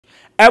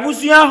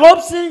Ebusuya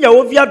Hopeson ya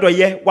ovia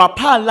doye wa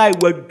pa lai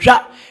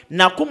wadwa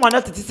na kuma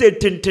na tete se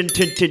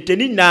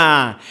tentententeni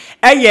na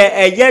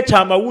eye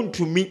chama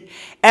Wontumi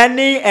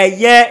ene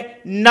eye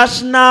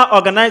national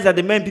organizer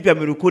the men people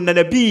America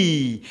na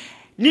bi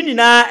nini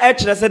na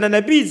ekire se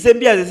na bi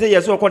zembi azese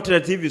yeso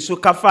content TV so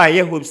kafa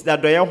ye Hopeson da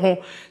doye ho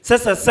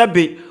sesa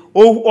sabe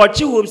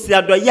ochi Hopeson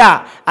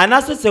adoya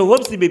anaso se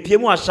Hopeson bepie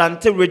mu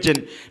Ashanti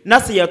region na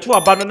se yeto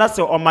aba no na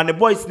se omane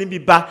boys ni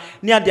biba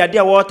ni ade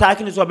ade wo ta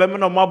akini so be me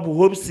no mabu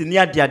Hopeson ni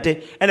ade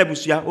ade ena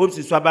busua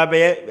Hopeson so aba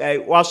be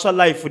wa so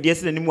life de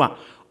se nanimu a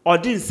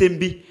odi nsem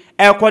bi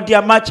ekodi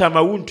amacha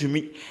ma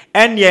Wontumi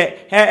enye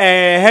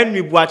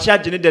Henry Buachi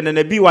agene de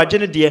na bi wa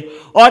agene de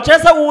o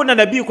chese wo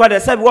na bi kwa de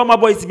se bi wo ma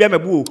boys bi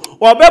amabu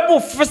obebu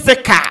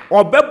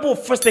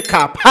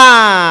physical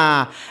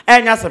pa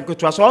enya sam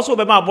ketua so also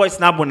be ma boys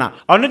na abona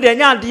ono de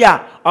nya ade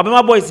a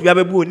obema boys bi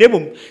amabu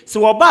nemum se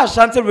wo ba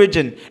Ashanti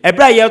region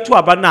ebra ye to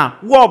aba na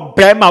wo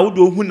be ma wo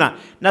do hu na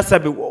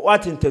sabe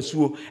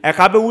watintasuo e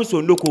ka be hu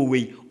so ndoko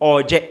wei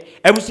oje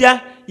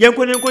ebusia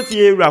yenkoni nkoti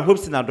ewura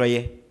Hopeson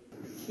adoye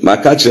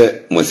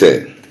Makache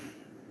Mose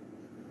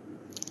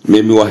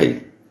Memi wahi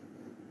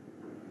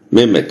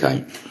Meme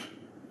time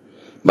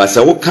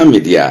Basa woka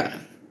media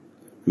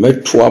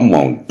Metwa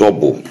mount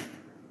double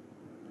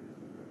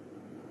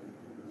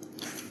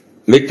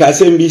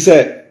Mekase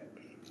mbise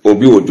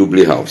Obi o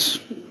double house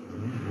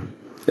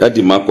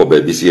Yadi mako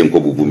bebi siye mko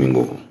bubu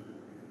mingo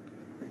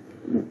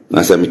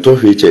Nasa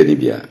mitofi iche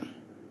nibia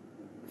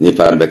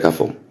Nipa nbeka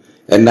form.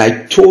 And I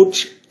told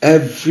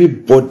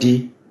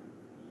everybody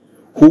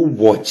who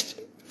watched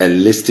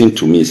and listening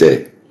to me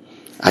say,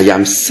 I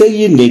am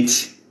saying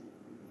it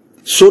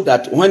so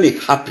that when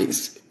it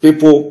happens,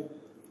 people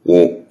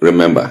will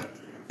remember.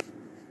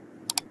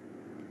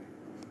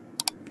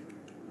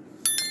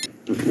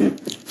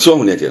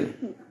 So, Anna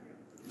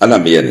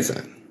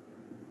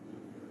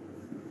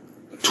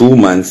 2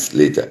 months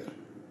later,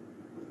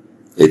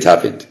 it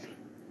happened.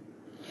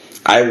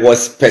 I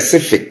was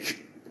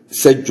specific,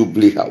 said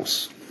Jubilee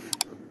House.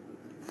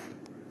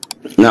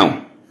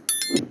 Now,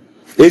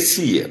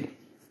 ACM.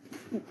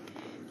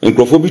 In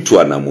Krofobi to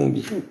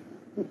Anamumbi,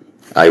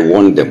 I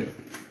warned them.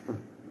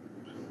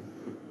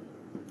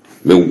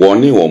 Me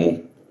warning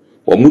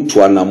omu to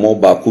Anamo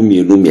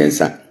Bakumi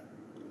Numiensa.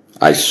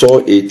 I saw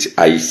it,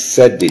 I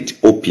said it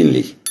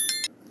openly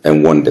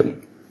and warned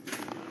them.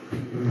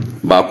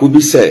 Bakubi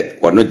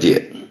said, "Wano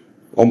dear,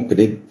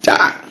 ompene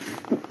da."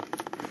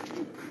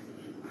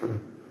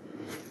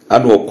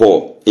 And we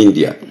call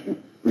India.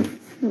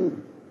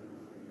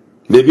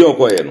 Baby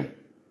oko yeno.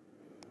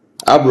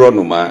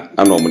 Abronuma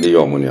anomuni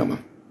yomuniama.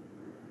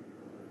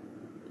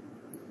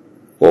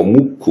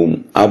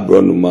 Omukum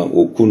abronuma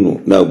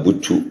okunu na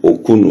butu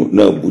okunu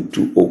na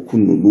butu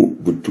okunu no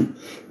butu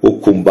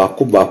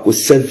okumbaku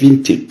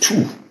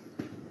 72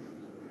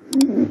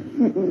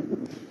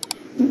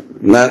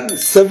 na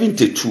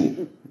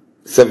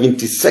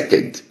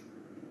 72nd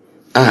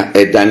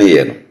edane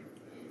ye no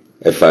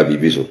efa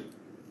bibiso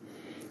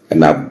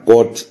and I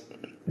got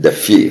the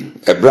fear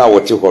ebra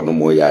wote hono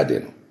mo yade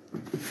no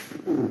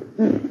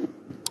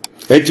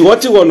enti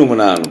wote hono mo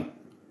na no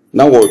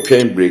na wo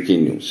train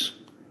breaking news.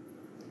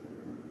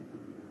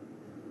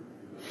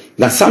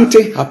 Now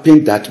something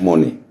happened that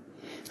morning.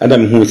 And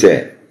I'm who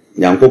say,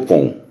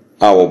 Yankopon,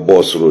 our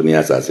boss Roni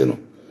Assassino.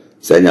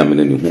 Say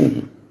Yamin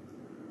whom.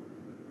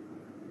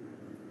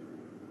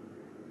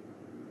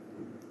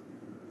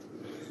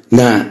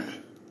 Now,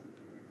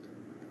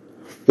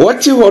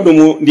 what you want to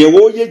move the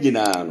warrior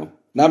Ginano,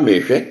 not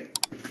me,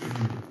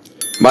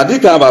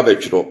 Madika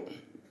Babetro,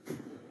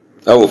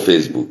 our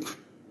Facebook.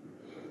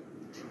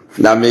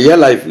 Now, may your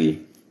life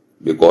we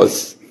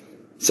because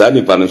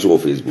Sammi Awuku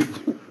Facebook.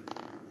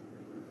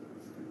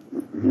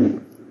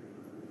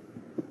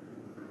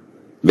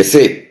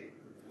 Bese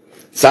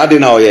sade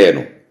na oye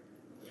no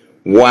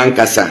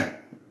wankasa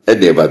e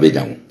de ba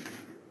bejan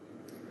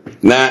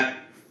na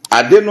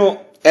ade no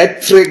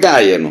etrega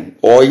ye no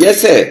oye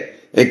se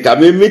enka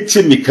me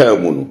meti mika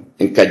mu no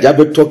enka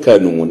jabe toka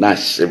no mu na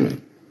hyeme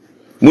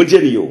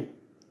mujeni yo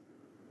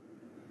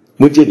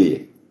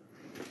mujeni.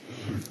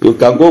 You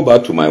can go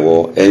back to my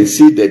wall and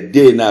see the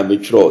day na me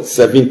tro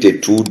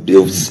 72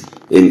 days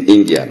in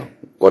India no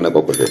kona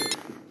kokode.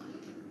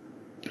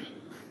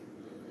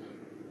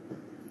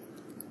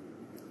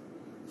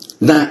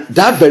 Now,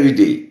 that very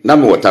day, na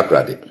me water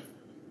crade.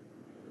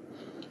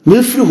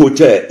 Me free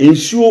hotel,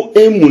 insure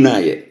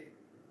emunaye.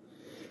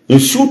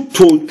 Insure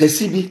to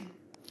kesibi.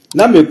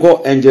 Na me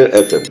call Angel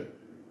FM.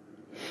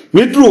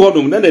 Me drew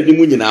honum, na di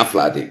mu nyina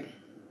aflade.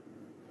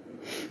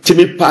 Ti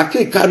me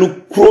parke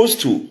kanu close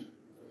to,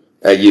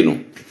 you know.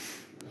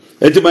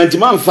 Eti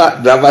man fa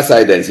driver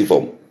side and see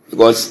form.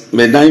 Because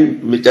me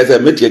nine, me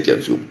just me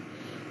tietia so.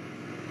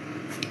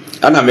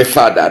 Ana me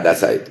fa the other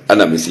side,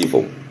 ana me see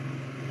form.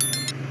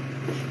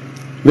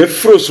 Me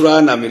frost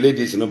run na me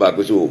ladies no back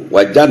so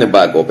wajane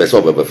bag o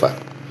person obefa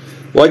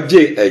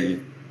waje ayi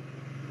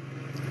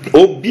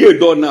obie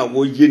do na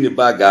wo yi ni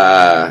bag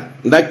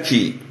na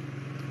ki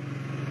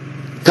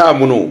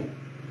kam no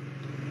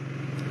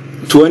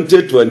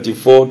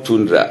 2024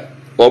 Tundra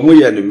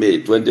omuya ni May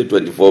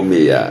 2024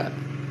 May ya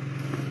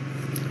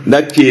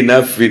na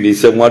kina free ni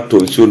se wato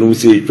nsuo no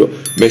se itwo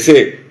me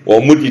se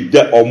omudi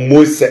da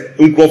omose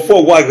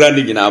nkrofo wa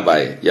grandi nyina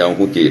bae ya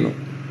hu kino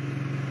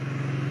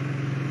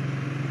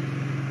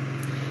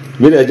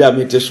me da ja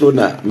mi tesro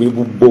na mi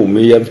bubbo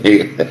me ya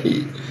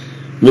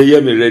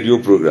me radio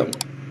program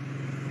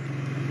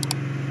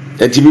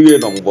enti mi we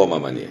no mbo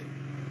mama ne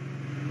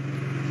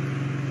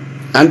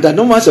under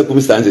normal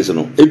circumstances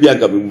no ebi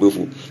aga mi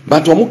mbefu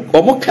but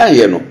omo kan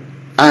ye no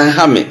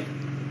aha me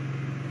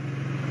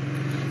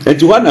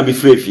enti wa na mi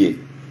frefie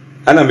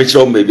ana me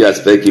chiro me bi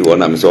aspeki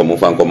wona me so omo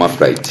fa nkoma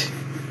flight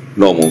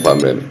no omo fa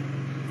mrem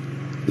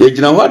ye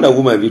gina ho na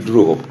woman bi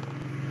duro ho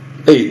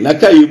na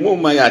kai mu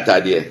ma ya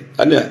atade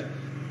ana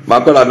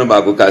makola no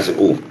ba ko kasi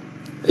o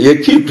ye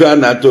keep plan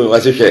na to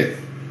wasehwe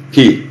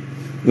ki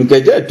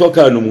nkeje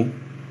toka no mu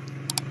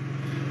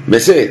me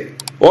say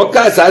o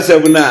ka sa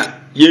asem na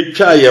ye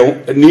twa ye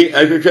ni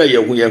ahwehwa ye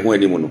hu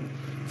ani mu no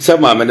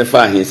sama me ne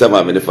fa hin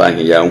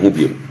ya hu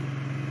bi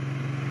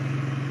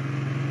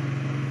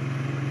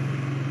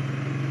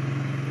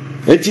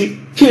enti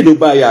kedo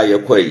ba ya ye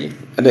koyi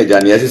ana ja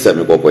ne ya sisa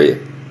me kokoye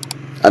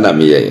ana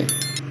me ye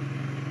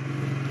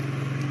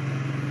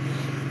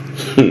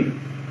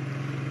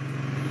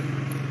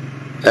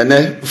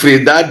ene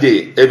free that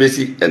day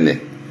ebesi ene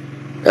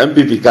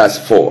MPP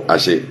cast 4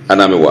 ashe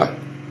ana me wa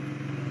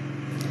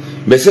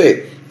me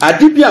say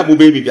adibia mo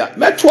be bibia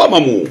meto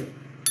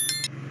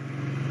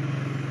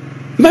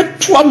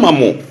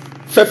amamu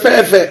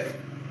fefefe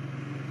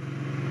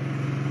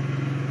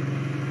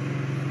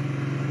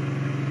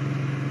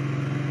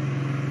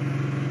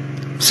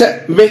se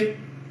me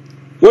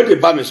what the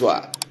ba me so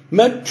a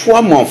meto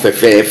amamu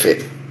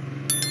fefefe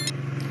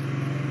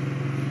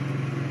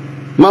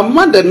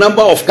mama the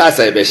number of cars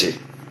I be she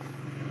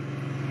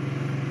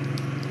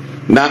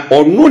na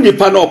onu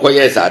nipa na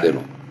okoye sade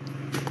no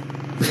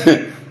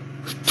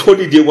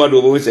Tony dey one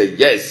over say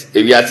yes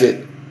if you are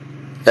say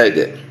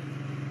there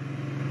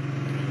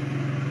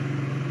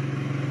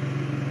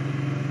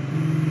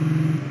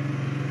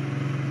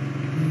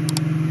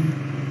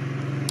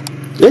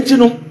you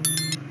know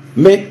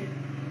me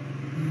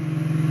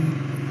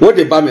what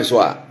the ba me so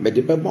a me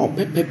dey ba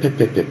pe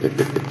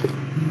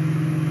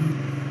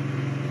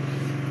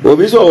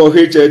obi so o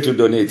here to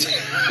donate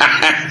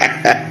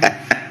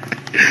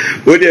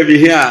when you be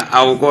here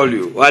I will call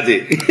you what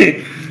it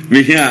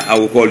be here I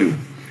will call you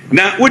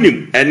na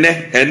unim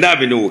ena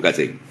be no ka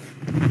say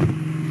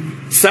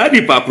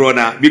sadi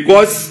paprona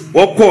because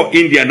oko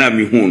India na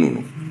mi hu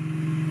no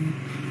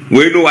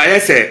we no aye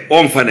say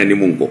on fa na ni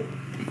munko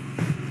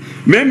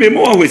me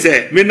mo ho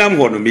say me nam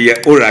ho no me ye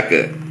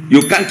oracle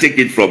you can't take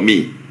it from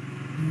me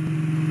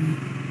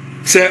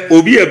say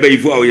obi e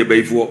baifu a o ye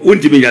baifu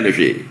untimi ya ne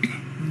hwe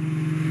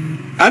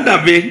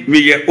ada me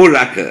ye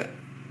oracle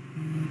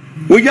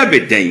we ya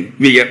beten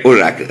me ye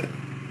oracle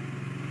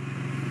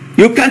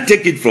you can't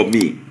take it from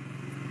me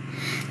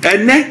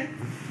ene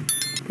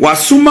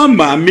wasuma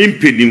ma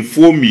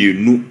mempedimfo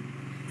mienu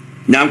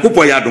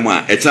nyankopɔ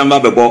yadoma etamba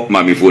bebo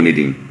ma mefo ne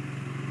din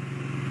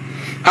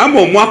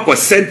amo mo akɔ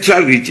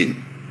central region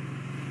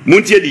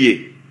muntie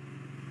die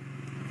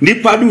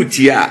nipa du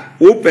tia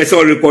wo pese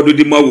o record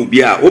di ma wo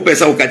bia wo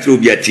pese o ka kire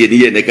obi atie ne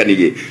ye ne ka ne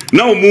ye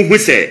na o mu hu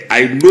se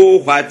I know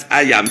what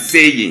I am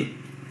saying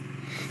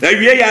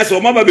ewie ya so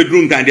ma ba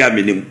bedru nkan dia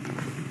menim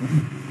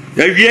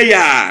ewie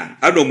ya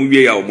ado mu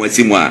wie ya o mo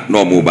asimu a na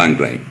o mo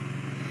bandran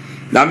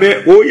na me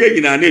o ye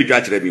nyina na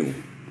edwa kire bi ho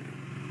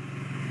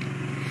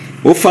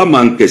o fa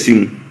man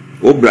kesim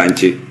o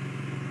branche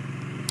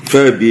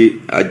fa bi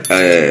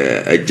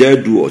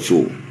ajadu o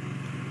so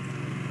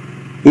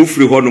o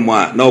firi hono mo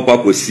a na o pa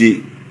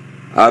kosi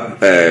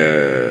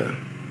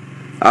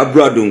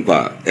abradun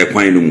kwa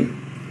ekwan no mu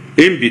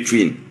in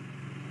between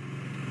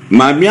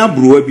mami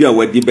abruwa bi a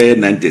wadi be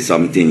 90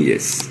 something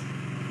years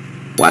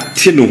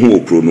wate no ho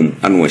okronum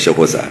ana wo hye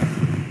kosa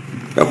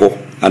eho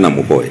ana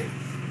mo hoye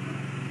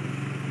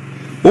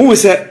wo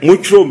se mo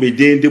twro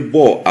medin de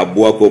bo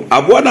aboa ko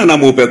aboa na na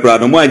mo pekra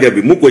no mo anya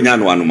bi mo konya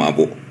no anu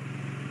mabo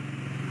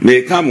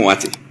me ka mo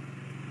wate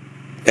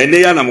ene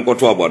ya na mo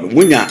koto aboa no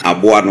munya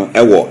aboa no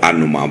ewo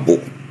anu mabo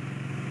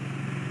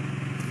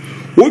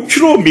wo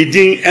twro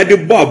medin e de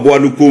bo aboa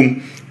no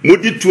kom mo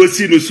di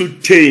tuosi no so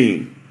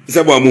ten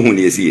se bo mo hu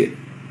ne esiye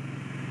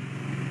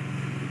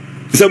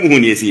se mo hu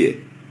ne esiye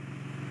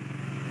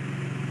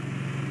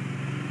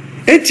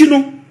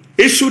etino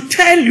it should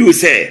tell you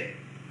say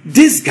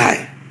this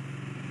guy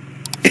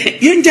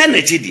yenja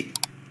na chidi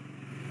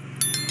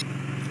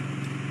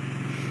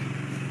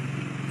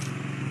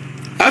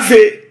afi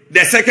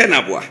the second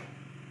aboa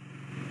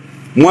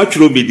mo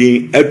atwro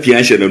bidin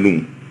apia hye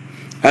nanum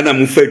ana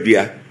mo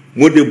fadua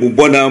mo de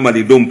bubọ na ma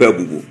de dompa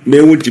bubu me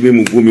wutimi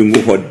mu gumi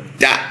ngu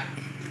hoda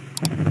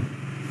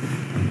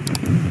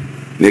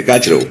ne ka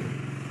kire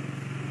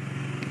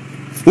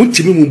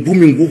wutimi mu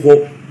bumi ngu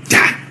hoda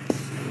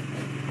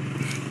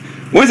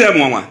wọ́n sẹ́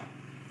mọ́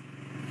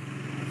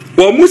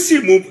wọ́n mú sí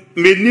mú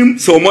menim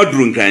sọ ọmọ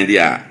dùrù nkan di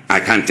a I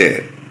can't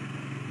tell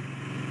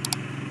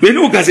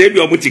menim kàsẹ́ ebi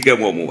ọmọ tìkẹ́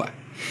mọ́ ọmọ wa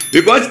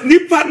Because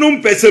nipa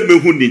no person me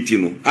hu niti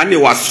no. Ane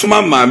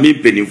wasoma maami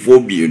penifo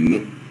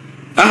bienu.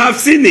 I have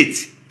seen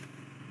it.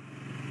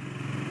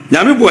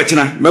 Nyame bo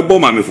achina me bo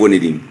maami fo ni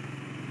dim.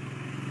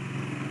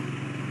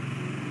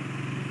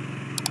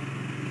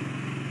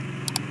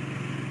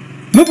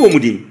 Me bo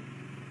mudim.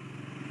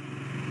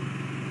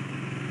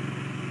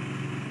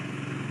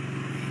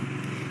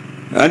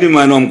 Adi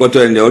mano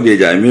mkoto ende odi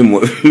eja mi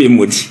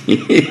mudi.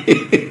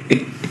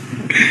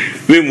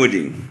 Mi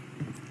mudi.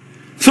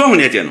 So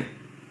mwenye teno.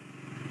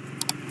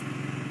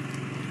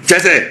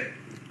 Chese,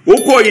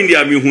 uko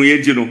India mi huye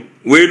jino.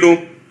 Weno,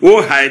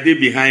 o hide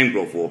behind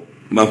grofo.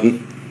 Mahu.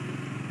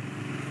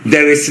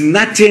 There is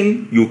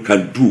nothing you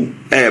can do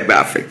ever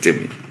affect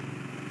me.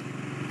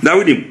 Now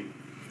with him.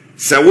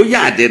 Sa wo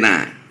ya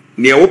adena.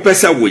 Ni wo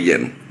pesa wo ye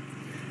no.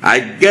 I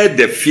get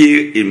the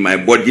feel in my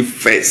body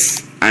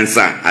first.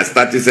 Answer. I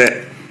started to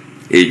say,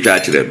 a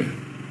church them.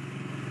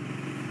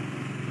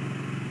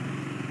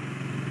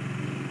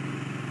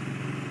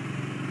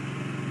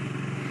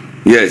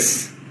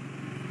 Yes.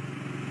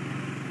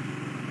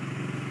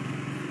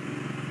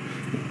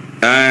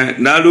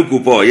 Now look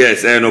up.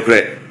 Yes, no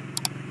correct.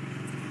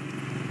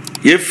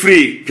 Ye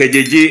free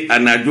kejeji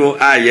anadwo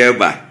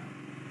ayeba.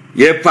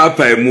 Ye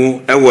papa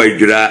mu ewo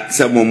adwura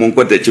se momon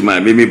kotachima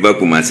mimi ba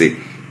Kumasi.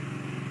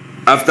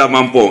 After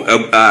mampo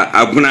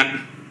aguna.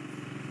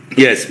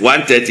 Yes,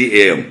 1:30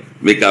 a.m.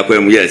 Make up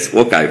him, yes,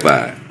 okay,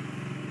 pa.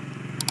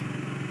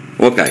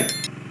 Okay.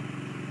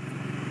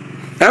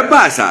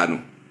 Eba asano.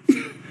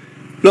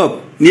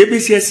 Look, near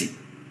BCSC.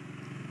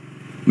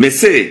 Me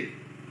say,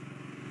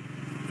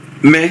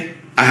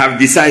 I have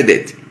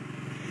decided.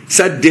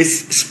 Said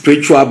this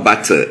spiritual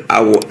battle,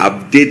 I will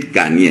update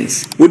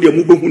Ghanaians.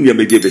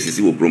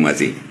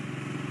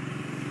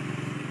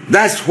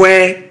 That's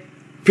where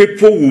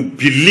people will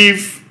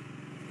believe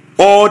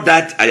all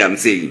that I am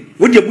saying.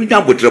 What do you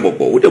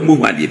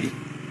mean?